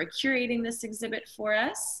Jacobson for curating this exhibit for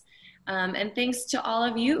us. And thanks to all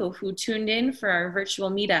of you who tuned in for our virtual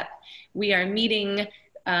meetup. We are meeting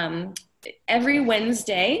every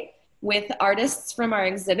Wednesday with artists from our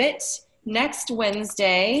exhibit. Next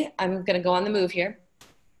Wednesday, I'm gonna go on the move here.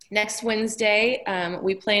 Next Wednesday,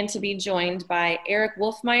 we plan to be joined by Eric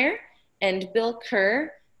Wolfmeyer and Bill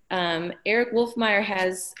Kerr. Eric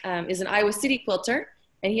Wolfmeyer is an Iowa City quilter,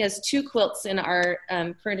 and he has 2 quilts in our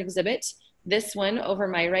current exhibit. This one over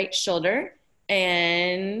my right shoulder,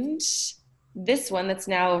 and this one that's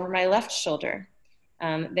now over my left shoulder.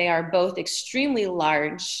 They are both extremely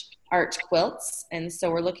large art quilts, and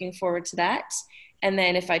so we're looking forward to that. And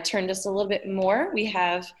then if I turn just a little bit more, we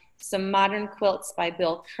have some modern quilts by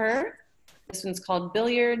Bill Kerr. This one's called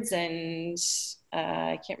Billiards, and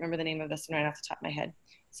I can't remember the name of this one right off the top of my head.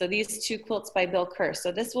 So these 2 quilts by Bill Kerr.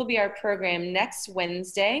 So this will be our program next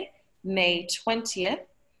Wednesday, May 20th.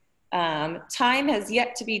 Time has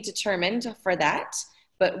yet to be determined for that,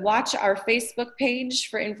 but watch our Facebook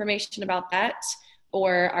page for information about that,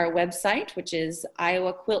 or our website, which is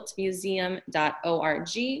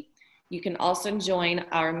iowaquiltmuseum.org. You can also join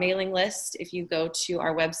our mailing list if you go to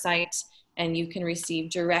our website, and you can receive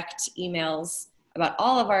direct emails about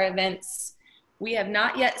all of our events. We have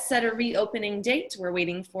not yet set a reopening date. We're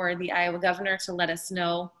waiting for the Iowa governor to let us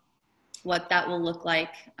know what that will look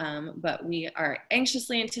like, but we are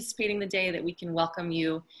anxiously anticipating the day that we can welcome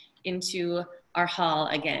you into our hall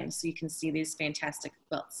again so you can see these fantastic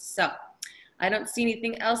quilts. So I don't see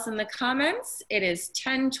anything else in the comments. It is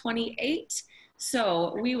 10:28.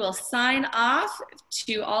 So we will sign off.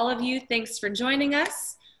 To all of you, thanks for joining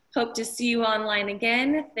us. Hope to see you online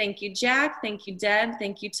again. Thank you, Jack. Thank you, Deb.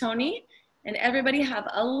 Thank you, Tony. And everybody have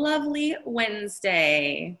a lovely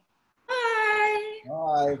Wednesday. Bye.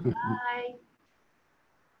 Bye. Bye.